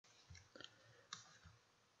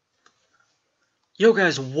Yo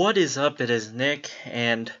guys, what is up? It is Nick,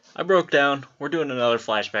 and I broke down. We're doing another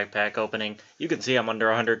flashback pack opening. You can see I'm under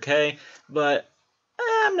 100k, but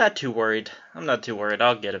I'm not too worried. I'm not too worried.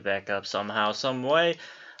 I'll get it back up somehow, some way.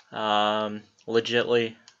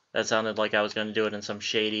 Legitly, that sounded like I was going to do it in some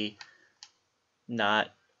shady,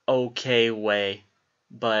 not okay way.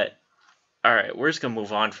 But, alright, we're just going to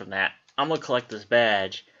move on from that. I'm going to collect this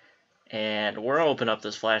badge, and we're going to open up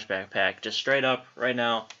this flashback pack. Just straight up, right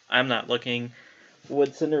now, I'm not looking.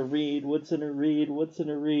 What's in a read? What's in a read? What's in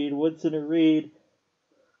a read? What's in a read?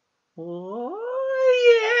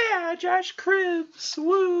 Oh, yeah! Josh Cribbs!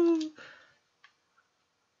 Woo!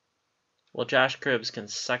 Well, Josh Cribbs can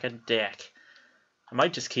suck a dick. I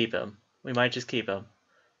might just keep him. We might just keep him.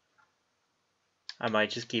 I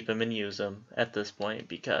might just keep him and use him at this point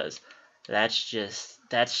because that's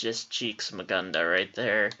just Cheeks Magunda right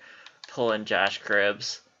there. Pulling Josh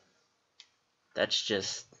Cribbs. That's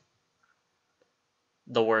just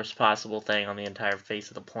the worst possible thing on the entire face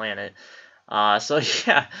of the planet. So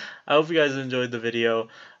yeah, I hope you guys enjoyed the video.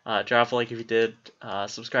 Drop a like if you did.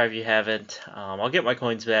 Subscribe if you haven't. I'll get my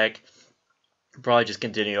coins back. Probably just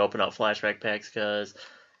continue to open up flashback packs because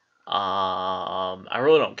I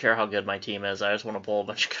really don't care how good my team is. I just want to pull a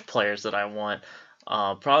bunch of good players that I want.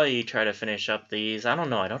 Probably try to finish up these. I don't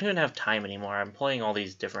know. I don't even have time anymore. I'm playing all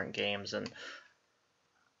these different games and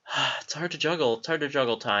it's hard to juggle. It's hard to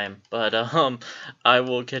juggle time. But I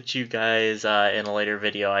will catch you guys in a later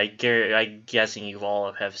video. I'm guessing you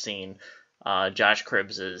all have seen Josh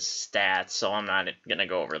Cribbs' stats, so I'm not gonna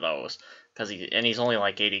go over those because he's only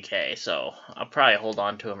like 80k. So I'll probably hold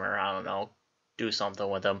on to him, or I don't know, do something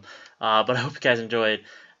with him. But I hope you guys enjoyed,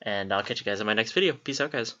 and I'll catch you guys in my next video. Peace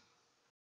out, guys.